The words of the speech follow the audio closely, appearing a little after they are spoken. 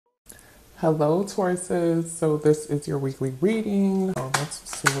Hello, Tauruses. So this is your weekly reading. So let's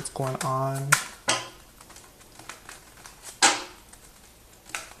see what's going on.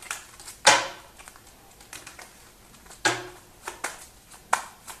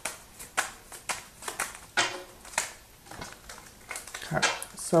 Okay.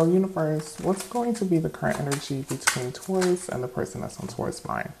 So universe, what's going to be the current energy between Taurus and the person that's on Taurus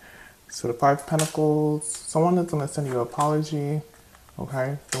mind? So the Five of Pentacles, someone is going to send you an apology.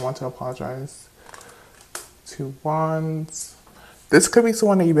 Okay, they want to apologize. Two Wands. This could be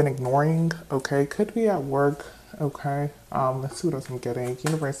someone that you've been ignoring, okay? Could be at work, okay? Let's see what else I'm getting.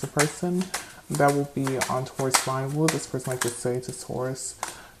 Universe, the person that will be on Taurus mind. What would this person like to say to Taurus?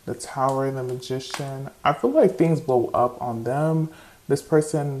 The Tower, the Magician. I feel like things blow up on them. This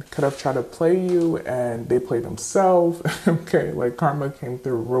person could have tried to play you and they played themselves, okay? Like karma came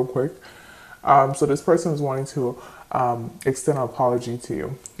through real quick. So this person is wanting to extend an apology to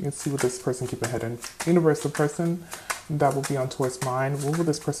you. Let's see what this person keep hidden. Universe, the person that will be on Taurus mind. What will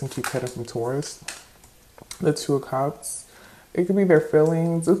this person keep hidden from Taurus? The Two of Cups. It could be their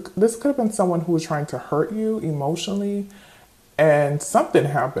feelings. This could have been someone who was trying to hurt you emotionally and something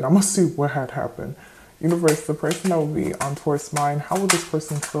happened. I'm going to see what had happened. Universe, the person that will be on Taurus mind. How will this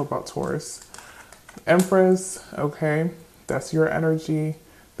person feel about Taurus? Empress, okay. That's your energy.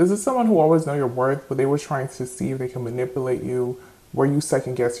 This is someone who always know your worth, but they were trying to see if they can manipulate you where you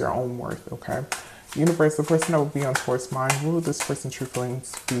second guess your own worth, okay? Universe, the person that will be on Taurus mind, what will this person's true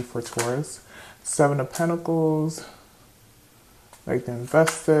feelings be for Taurus? Seven of Pentacles, like they're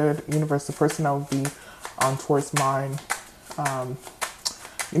invested. Universe, the person that will be on Taurus mind.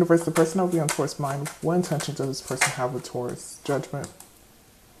 Universe, the person that will be on Taurus mind, what intention does this person have with Taurus? Judgment,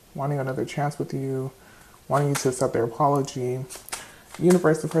 wanting another chance with you, wanting you to accept their apology.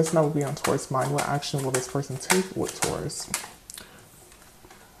 Universe, the person that will be on Taurus mind, what action will this person take with Taurus?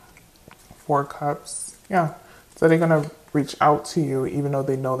 Four Cups. Yeah. So they're going to reach out to you even though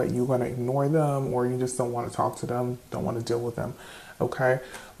they know that you're going to ignore them or you just don't want to talk to them, don't want to deal with them. Okay.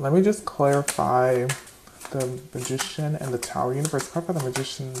 Let me just clarify the Magician and the Tower. Universe, clarify the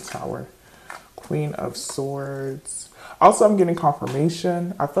Magician and the Tower. Queen of Swords. Also, I'm getting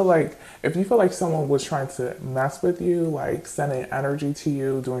confirmation. I feel like if you feel like someone was trying to mess with you, like sending energy to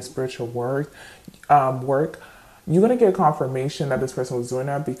you, doing spiritual work, you're going to get confirmation that this person was doing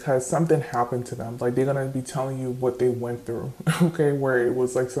that because something happened to them. Like they're going to be telling you what they went through, okay, where it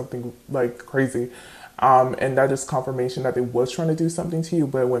was like something like crazy. And that is confirmation that they was trying to do something to you,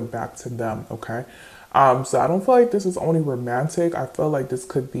 but it went back to them, okay? So I don't feel like this is only romantic. I feel like this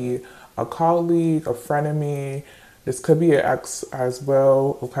could be a colleague, a frenemy. This could be an ex as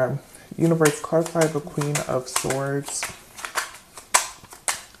well, okay? Universe, clarify the Queen of Swords.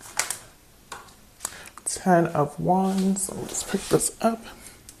 Ten of Wands. So we'll just pick this up.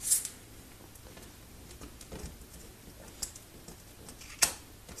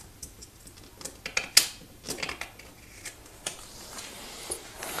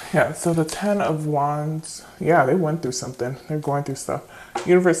 Yeah, so the Ten of Wands, yeah, they went through something. They're going through stuff.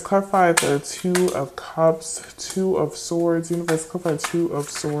 Universe, clarify the Two of Cups, Two of Swords. Universe, clarify Two of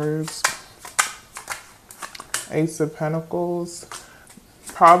Swords. Ace of Pentacles.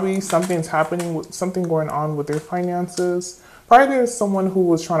 Probably something's happening, with something going on with their finances. Probably there's someone who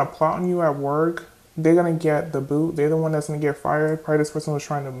was trying to plot on you at work. They're going to get the boot. They're the one that's going to get fired. Probably this person was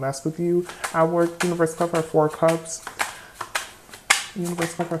trying to mess with you at work. Universe, clarify Four Cups.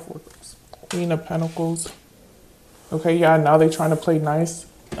 Universe, clarify Four Cups. Queen of Pentacles. Okay, yeah, now they're trying to play nice.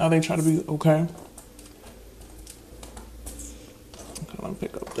 Now they try to be okay. Okay, let me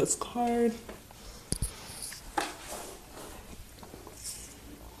pick up this card.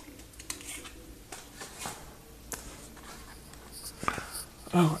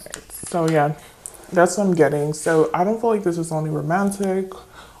 Alright, so yeah, that's what I'm getting. So I don't feel like this is only romantic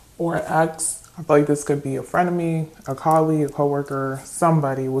or ex. I feel like this could be a frenemy, a colleague, a coworker,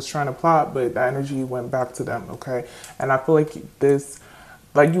 somebody was trying to plot, but the energy went back to them, okay? And I feel like this,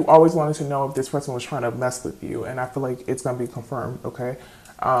 like you always wanted to know if this person was trying to mess with you, and I feel like it's gonna be confirmed, okay?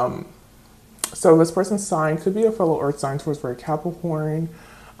 So this person's sign could be a fellow earth sign towards very Capricorn.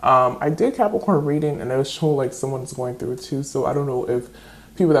 I did Capricorn reading and it was showing like someone's going through it too, so I don't know if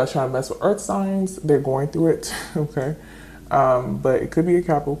people that are trying to mess with earth signs, they're going through it, okay? But it could be a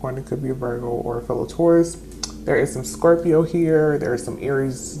Capricorn, it could be a Virgo or a fellow Taurus. There is some Scorpio here. There is some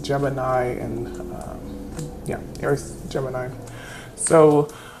Aries, Gemini, and yeah, Aries, Gemini. So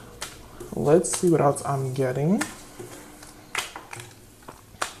let's see what else I'm getting.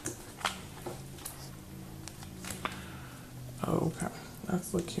 Okay,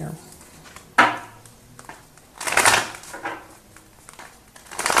 let's look here.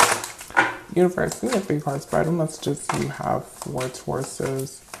 Universe, give me a 3 card spread. What messages do you have for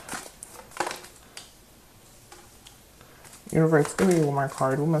Tauruses? Universe, give me one more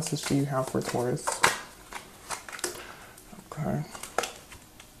card. What message do you have for Taurus? Okay.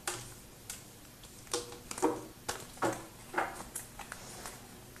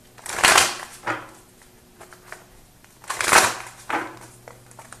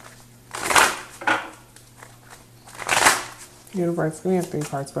 Universe, give me a 3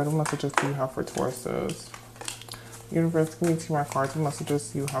 card spread. What messages do you have for Tauruses? Universe, give me 2 more cards. What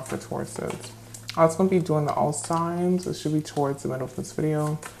messages do you have for Tauruses? I was going to be doing the all signs. It should be towards the middle of this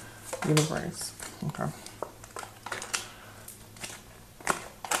video. Universe. Okay.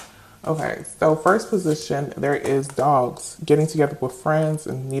 Okay, so first position, there is dogs. Getting together with friends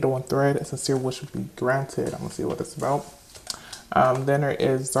and needle and thread. A sincere wish would be granted. I'm going to see what it's about. Then there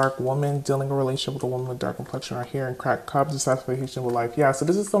is dark woman, dealing a relationship with a woman with dark complexion or hair and cracked cups, dissatisfaction with life. Yeah, so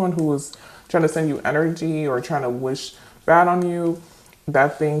this is someone who is trying to send you energy or trying to wish bad on you.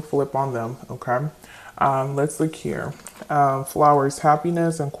 That thing flip on them, okay? Let's look here. Flowers,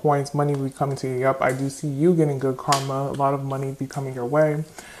 happiness, and coins, money will be coming to you. Yep, I do see you getting good karma. A lot of money be coming your way.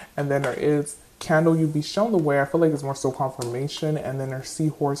 And then there is candle, you be shown the way. I feel like it's more so confirmation. And then there's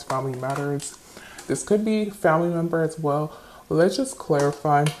seahorse, family matters. This could be family member as well. Let's just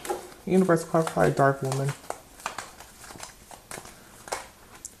clarify. Universe, clarify dark woman.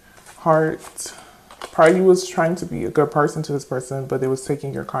 Heart. Probably you was trying to be a good person to this person, but they was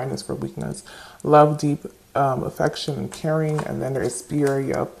taking your kindness for weakness. Love, deep affection and caring. And then there is spirit.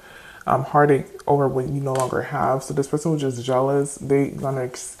 Yep. Heartache over what you no longer have. So this person was just jealous. They gonna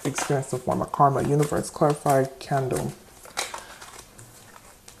experience some form of karma. Universe, clarify candle.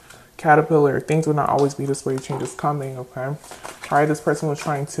 Caterpillar, things will not always be this way. Change is coming, okay? Right, this person was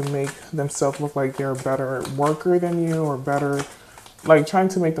trying to make themselves look like they're a better worker than you or better, like trying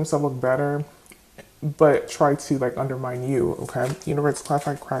to make themselves look better, but try to like undermine you, okay? Universe,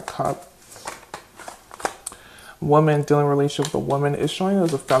 clarify crack cup. Woman, dealing relationship with a woman is showing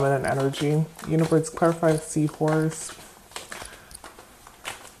as a feminine energy. Universe, clarify seahorse.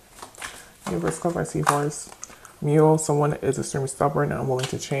 Universe, clarify seahorse. Mule, someone is extremely stubborn and unwilling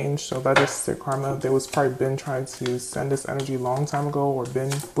to change. So that is their karma. They was probably been trying to send this energy a long time ago or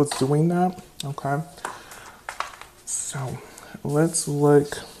been was doing that. Okay. So let's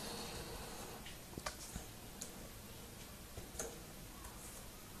look.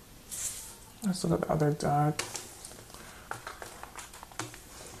 Let's look at the other deck.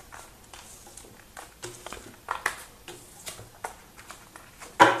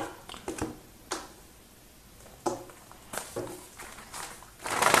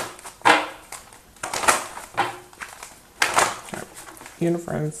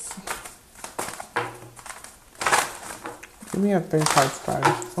 Universe, give me a 3-card spread.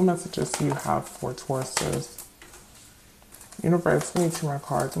 What messages do you have for Tauruses? Universe, give me 2 more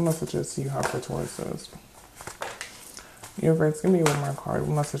cards. What messages do you have for Tauruses? Universe, give me 1 more card.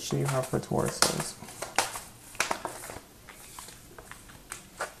 What message do you have for Tauruses?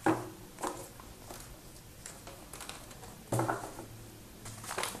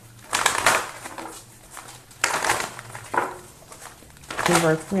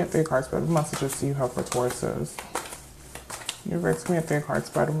 Universe, give me a 3-card spread. What messages do you have for Tauruses? Universe, give me a 3-card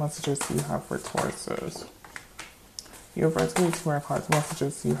spread. What messages do you have for Tauruses? Universe, give me 2 more cards. What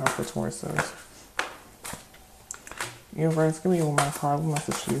messages do you have for Tauruses? Universe, give me 1 more card. What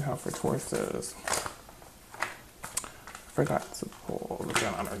message do you have for Tauruses? Forgot to pull the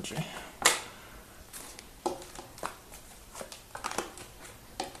gun energy.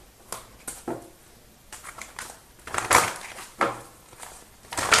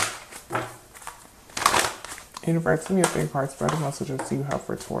 Universe, give me a 3-card spread. What messages do you have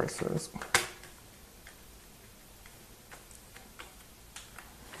for Tauruses?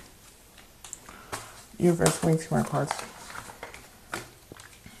 Universe, give me 2 more cards.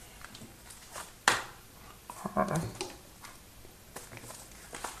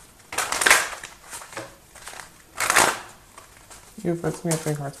 Universe, give me a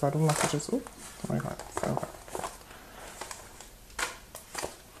 3-card spread. What messages? Ooh, oh my god. Okay.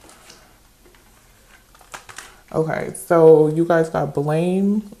 Okay, so you guys got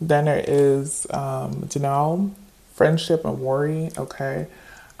blame. Then there is denial, friendship, and worry. Okay,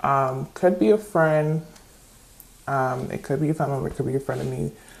 could be a friend. It could be a family member. It could be a friend of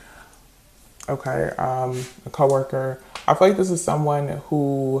me. Okay, a coworker. I feel like this is someone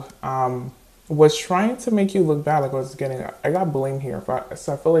who was trying to make you look bad. Like I got blame here.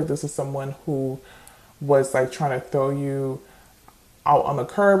 So I feel like this is someone who was like trying to throw you out on the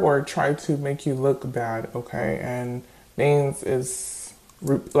curb or try to make you look bad, okay? And names is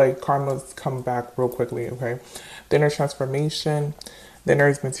like karmas come back real quickly, okay? Then there's transformation. Then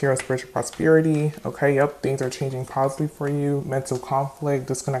there's material spiritual prosperity. Okay, yep, things are changing positively for you. Mental conflict,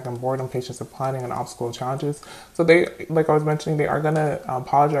 disconnect and boredom, patience and planning, and obstacle and challenges. So they, like I was mentioning, they are gonna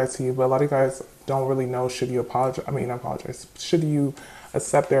apologize to you, but a lot of you guys don't really know should you apologize. I mean, not apologize. Should you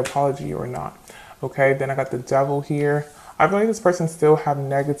accept their apology or not? Okay. Then I got the devil here. I feel like this person still have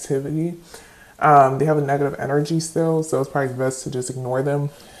negativity. They have a negative energy still, so it's probably best to just ignore them.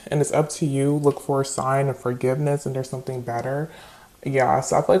 And it's up to you. Look for a sign of forgiveness, and there's something better. Yeah,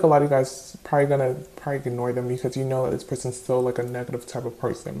 so I feel like a lot of you guys probably ignore them because you know that this person's still like a negative type of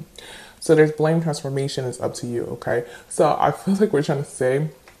person. So there's blame transformation. It's up to you. Okay, so I feel like we're trying to say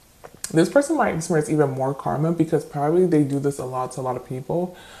this person might experience even more karma because probably they do this a lot to a lot of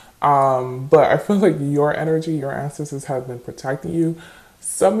people. But I feel like your energy, your ancestors have been protecting you.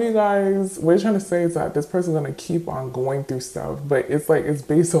 Some of you guys, what you're trying to say is that this person's gonna keep on going through stuff, but it's like it's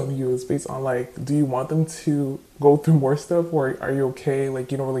based on you. It's based on like, do you want them to go through more stuff, or are you okay?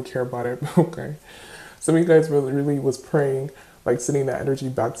 Like you don't really care about it. Okay. Some of you guys really was praying, like sending that energy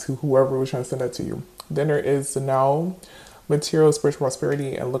back to whoever was trying to send that to you. Then there is the now material spiritual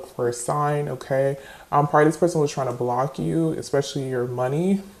prosperity and look for a sign. Okay. Probably this person was trying to block you, especially your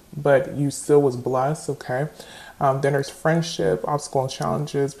money, but you still was blessed. Okay. Then there's friendship, obstacle and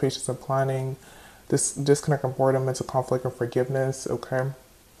challenges, patience and planning, disconnect and boredom, mental conflict and forgiveness. Okay.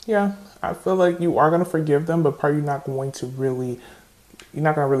 Yeah, I feel like you are gonna forgive them, but probably you're not gonna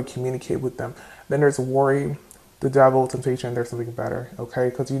really communicate with them. Then there's worry, the devil, temptation. There's something better. Okay,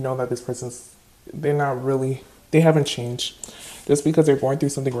 because you know that this person's they haven't changed. Just because they're going through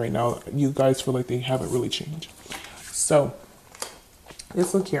something right now, you guys feel like they haven't really changed. So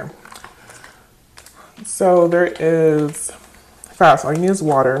let's look here. So there is fast. All you need is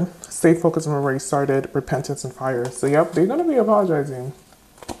water. Stay focused on where you started. Repentance and fire. So yep, they're gonna be apologizing.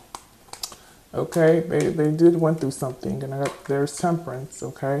 Okay, they did went through something, and there's temperance.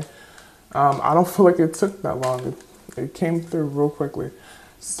 Okay, I don't feel like it took that long. It came through real quickly.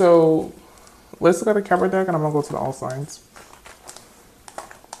 So let's look at the Capricorn deck, and I'm gonna go to the all signs.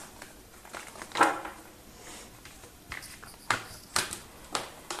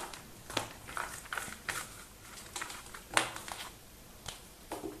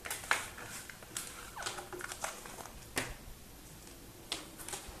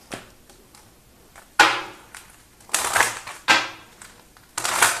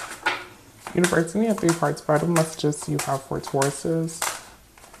 Universe, give me a 3-part spread of messages you have for Tauruses.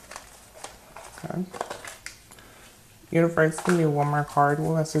 Okay. Universe, give me one more card.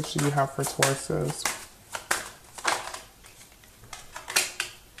 What message do you have for Tauruses?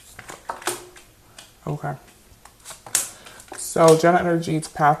 Okay. So, General Energy's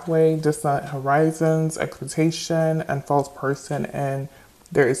pathway, distant horizons, expectation, and false person, and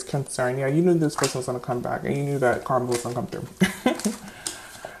there is concern. Yeah, you knew this person was going to come back, and you knew that karma was going to come through.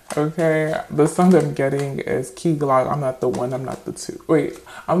 Okay, the song that I'm getting is Key Glock. I'm not the one, I'm not the two. Wait,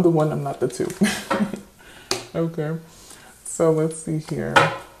 I'm the one, I'm not the two. Okay, so let's see here.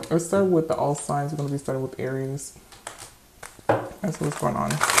 Let's start with the all signs. We're going to be starting with Aries. That's what's going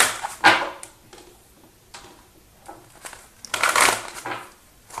on.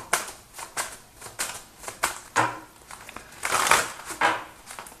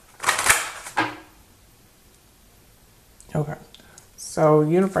 Okay. So,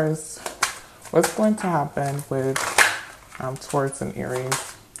 universe, what's going to happen with Taurus and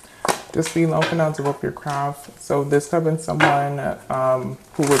Aries? Just being open out to develop your craft. So this could have been someone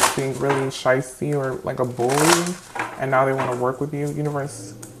who was being really shysty or like a bully, and now they want to work with you.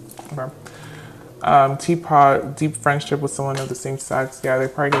 Universe, okay. Teapot, deep friendship with someone of the same sex. Yeah, they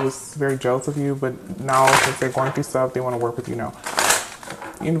probably was very jealous of you, but now since they're going through stuff, they want to work with you now.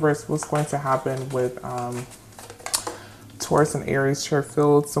 Universe, what's going to happen with Taurus and Aries, share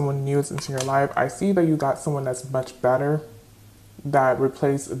field, someone new is into your life. I see that you got someone that's much better that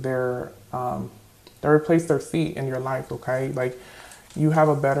replaced their seat in your life, okay? Like you have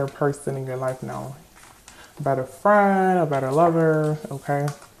a better person in your life now. A better friend, a better lover, okay?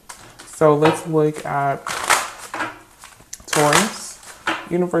 So let's look at Taurus.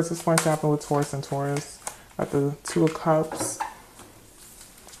 Universe is going to happen with Taurus and Taurus. At the Two of Cups.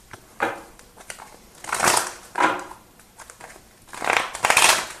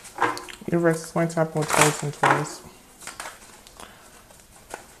 Universe is going to happen with Taurus and Taurus.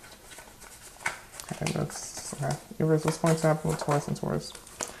 Okay, that's okay. Universe is going to happen with Taurus and Taurus.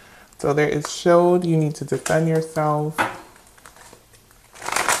 So there is shield. You need to defend yourself.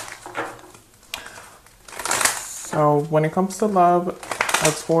 So when it comes to love,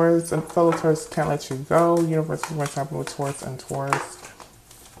 a Taurus and fellow Taurus can't let you go. Universe is going to happen with Taurus and Taurus.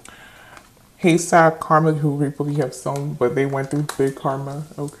 haystack karma, who people you have sown, but they went through big karma.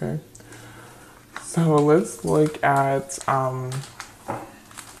 Okay. So let's look at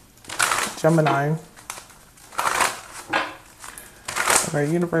Gemini.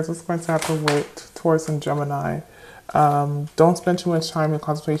 Okay, universe, what's going to happen with Taurus and Gemini? Don't spend too much time in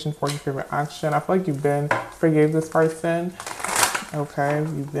contemplation for your favorite action. I feel like you've been forgave this person. Okay,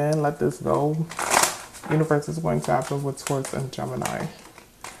 you've been let this go. Universe is going to happen with Taurus and Gemini.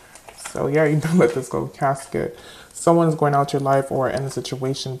 So yeah, you've been let this go. Casket. Someone is going out your life or in a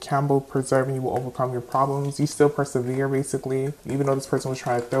situation can both preserve and you will overcome your problems. You still persevere, basically, even though this person was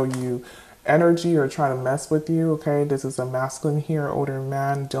trying to throw you energy or trying to mess with you. Okay, this is a masculine here, older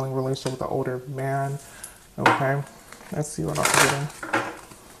man, dealing relationship with an older man. Okay, let's see what I'm getting.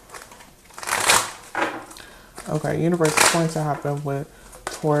 Okay, universe is going to happen with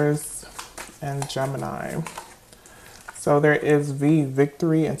Taurus and Gemini. So there is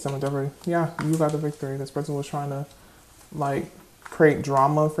victory, and some endeavor. Yeah, you got the victory. This person was trying to like create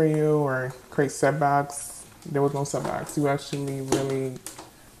drama for you or create setbacks. There was no setbacks. You actually really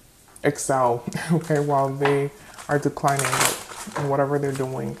excel, okay, while they are declining in whatever they're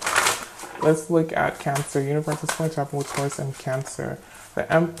doing. Let's look at Cancer. Universe is going to happen with Taurus and Cancer.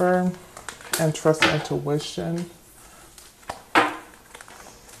 The Emperor and trust and intuition.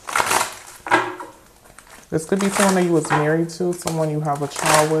 This could be someone that you was married to, someone you have a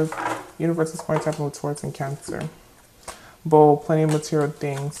child with. Universe is going to happen with Taurus and Cancer. Bull, plenty of material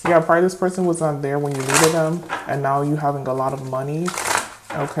things. Yeah, probably this person was not there when you needed them, and now you having a lot of money,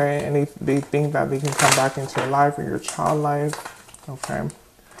 okay? And they think that they can come back into your life or your child life, okay?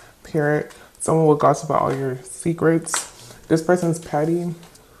 Period. Someone will gossip about all your secrets. This person's petty,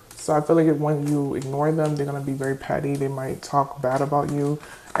 so I feel like when you ignore them, they're going to be very petty. They might talk bad about you,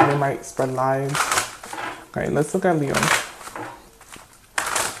 and they might spread lies. Okay, let's look at Leo.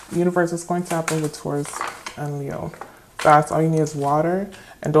 Universe is going to happen with Taurus and Leo. Fast, all you need is water,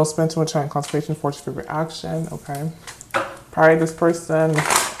 and don't spend too much time in concentration for your favorite action, okay? Probably this person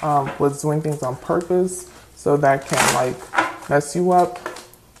was doing things on purpose, so that can like mess you up,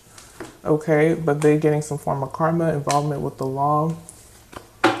 okay? But they're getting some form of karma, involvement with the law.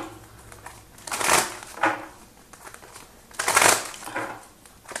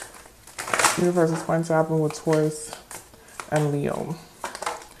 Universe is going to happen with Taurus and Leo.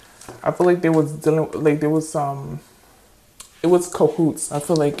 I feel like they was dealing, like there was it was cahoots. I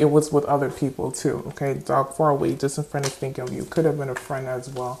feel like it was with other people too. Okay, dog far away, just in front of thinking of you. Could have been a friend as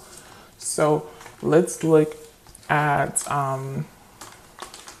well. So let's look at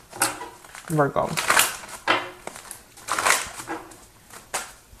Virgo.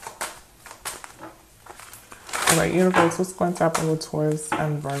 Okay, universe, what's going to happen with Taurus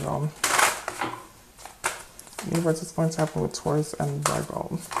and Virgo? Universe is going to happen with Taurus and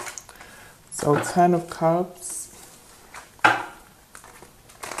Virgo. So 10 of Cups.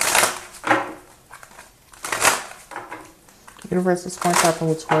 Universe is going to happen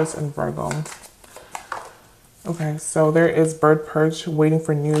with Taurus and Virgo. Okay, so there is bird perch, waiting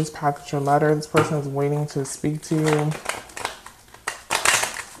for news, package or letter. This person is waiting to speak to you.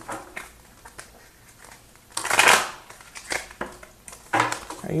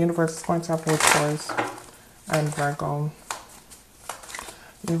 Okay, universe is going to happen with Taurus and Virgo.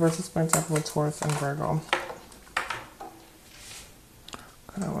 Universe is going to happen with Taurus and Virgo.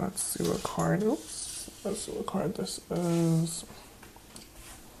 Okay, let's see what card. Oops. Let's see what card this is.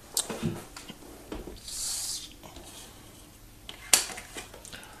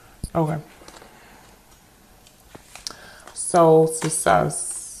 Okay. So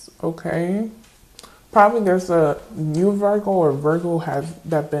success. Okay. Probably there's a new Virgo or Virgo has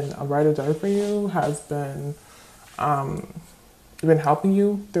that been a ride or die for you, has been helping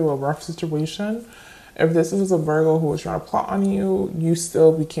you through a rough situation. If this was a Virgo who was trying to plot on you, you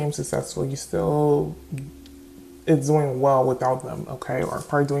still became successful. You still is doing well without them, okay? Or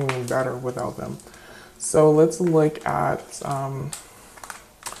probably doing even better without them. So let's look at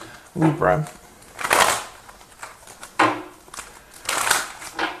Libra.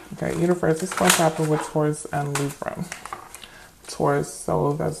 Okay, universe is going to happen with Taurus and Libra. Taurus,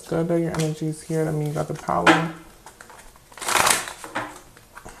 so that's good that your energy is here. That means you got the power.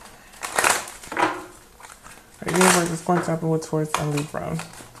 Okay, universe is going to happen with Taurus and Libra.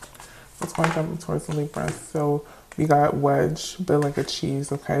 What's going to happen with Taurus and Libra? So we got wedge, built like a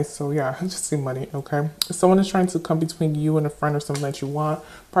cheese, okay? So yeah, I just see money, okay? If someone is trying to come between you and a friend or something that you want,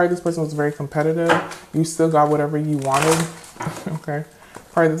 probably this person was very competitive. You still got whatever you wanted, okay?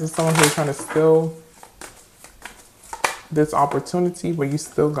 Probably this is someone who's trying to steal this opportunity, but you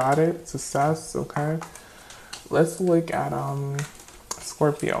still got it. Success, okay? Let's look at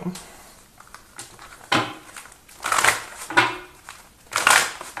Scorpio.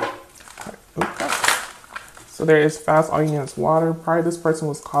 So there is fast, all you need is water. Probably this person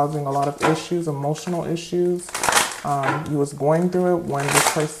was causing a lot of issues, emotional issues. You was going through it when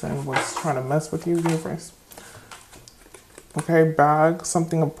this person was trying to mess with you, universe. Okay, bag,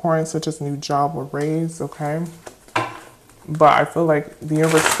 something important such as new job or raise, okay? But I feel like the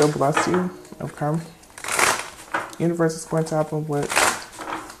universe still bless you, okay? Universe is going to happen with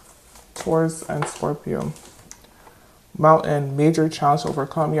Taurus and Scorpio. Mountain, major challenge to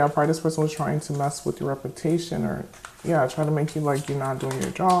overcome. Yeah, probably this person was trying to mess with your reputation or, yeah, trying to make you like you're not doing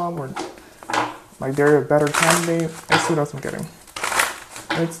your job or like they're a better candidate. Let's see what else I'm getting.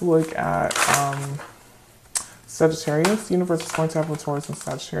 Let's look at Sagittarius. Universe is going to happen with Taurus and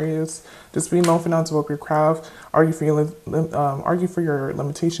Sagittarius. Just be known for now to develop your craft. Argue for your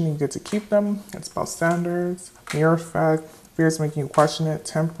limitation and you get to keep them. It's about standards. Mirror effect. Fears making you question it.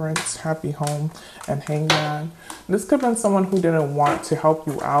 Temperance. Happy home. And hangman. This could have been someone who didn't want to help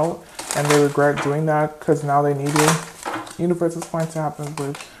you out and they regret doing that because now they need you. Universe is going to happen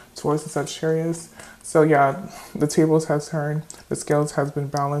with Taurus and Sagittarius. So yeah, the tables has turned. The scales has been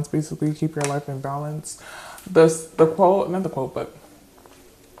balanced. Basically, keep your life in balance. The quote, not the quote, but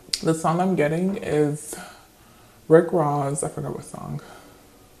the song I'm getting is Rick Ross. I forgot what song.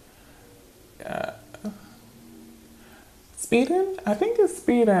 Yeah. Speedin'? I think it's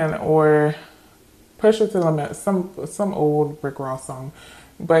Speedin' or Push It to the Limit. Some old Rick Ross song.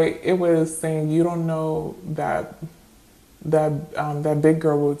 But it was saying you don't know that big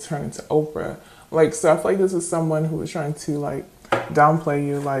girl will turn into Oprah. Like, so I feel like this is someone who is trying to like downplay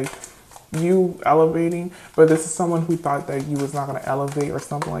you, like you elevating, but this is someone who thought that you was not going to elevate or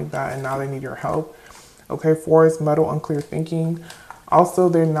something like that, and now they need your help. Okay, Forest, metal, unclear thinking. Also,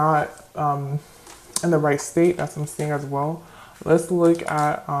 they're not in the right state. That's what I'm seeing as well. Let's look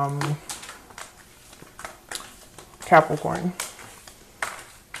at Capricorn.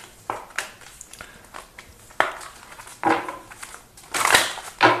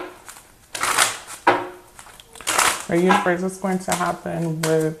 The universe is going to happen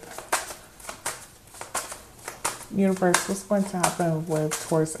with what's going to happen with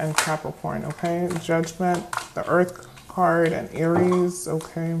Taurus and Capricorn, okay? Judgment, the Earth card, and Aries,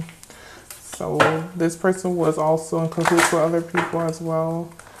 okay? So this person was also in cahoots with other people as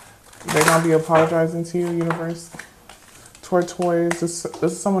well. They're going to be apologizing to you, universe. Taurus, this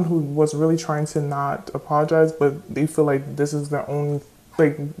is someone who was really trying to not apologize, but they feel like this is their own,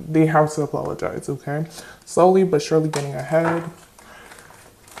 like they have to apologize, okay? Slowly but surely getting ahead.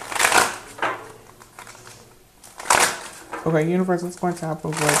 Okay, universe is going to happen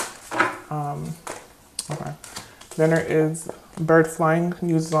with, okay. Then there is bird flying,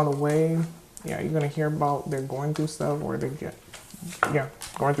 news is on the way. Yeah, you're going to hear about they're going through stuff or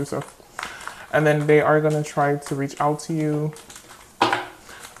going through stuff. And then they are going to try to reach out to you. All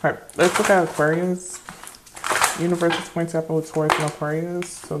right, let's look at Aquarius. Universe is going to happen with Taurus and Aquarius.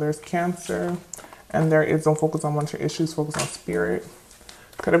 So there's Cancer, and there is don't focus on monetary issues, focus on spirit.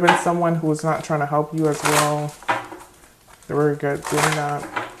 Could have been someone who was not trying to help you as well. They were good doing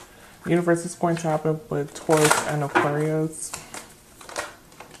that. Universe is going to happen with Taurus and Aquarius.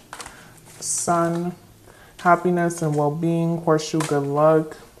 Sun, happiness and well-being, horseshoe, good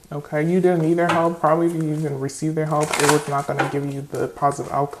luck. Okay, you didn't need their help. Probably if you didn't receive their help, it was not going to give you the positive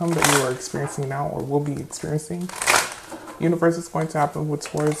outcome that you are experiencing now or will be experiencing. Universe is going to happen with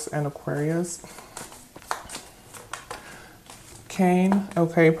Taurus and Aquarius. Cain,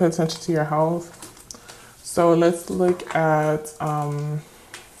 okay, pay attention to your health. So let's look at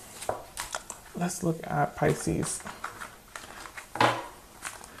Pisces.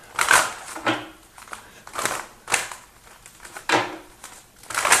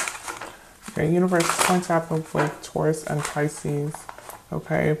 Okay, universe is going to happen with Taurus and Pisces.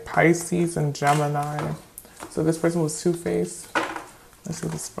 Okay, Pisces and Gemini. So this person was two-faced. Let's see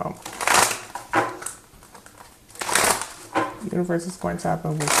what this is about. Universe is going to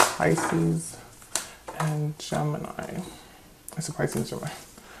happen with Pisces and Gemini. It's a Pisces and Gemini.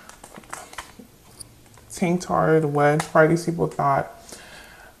 Taint-Tard, wedge. Probably these people thought,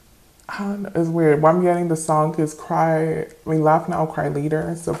 it's weird. What I'm getting the song is laugh now, cry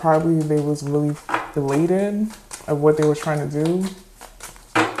later. So probably they was really elated of what they were trying to do.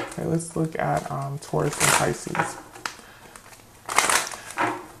 Okay, let's look at Taurus and Pisces.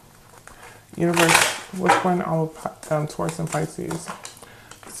 Universe, what's going on with Taurus and Pisces?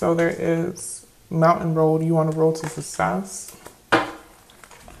 So there is mountain road. You on the road to success.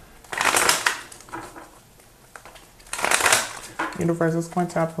 Universe is going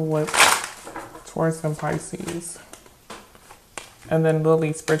to happen with Taurus and Pisces. And then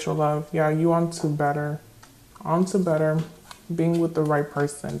Lily, spiritual love. Yeah, you on to better. On to better. Being with the right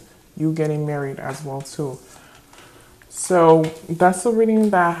person. You getting married as well too. So that's the reading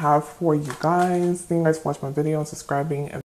that I have for you guys. Thank you guys for watching my video and subscribing.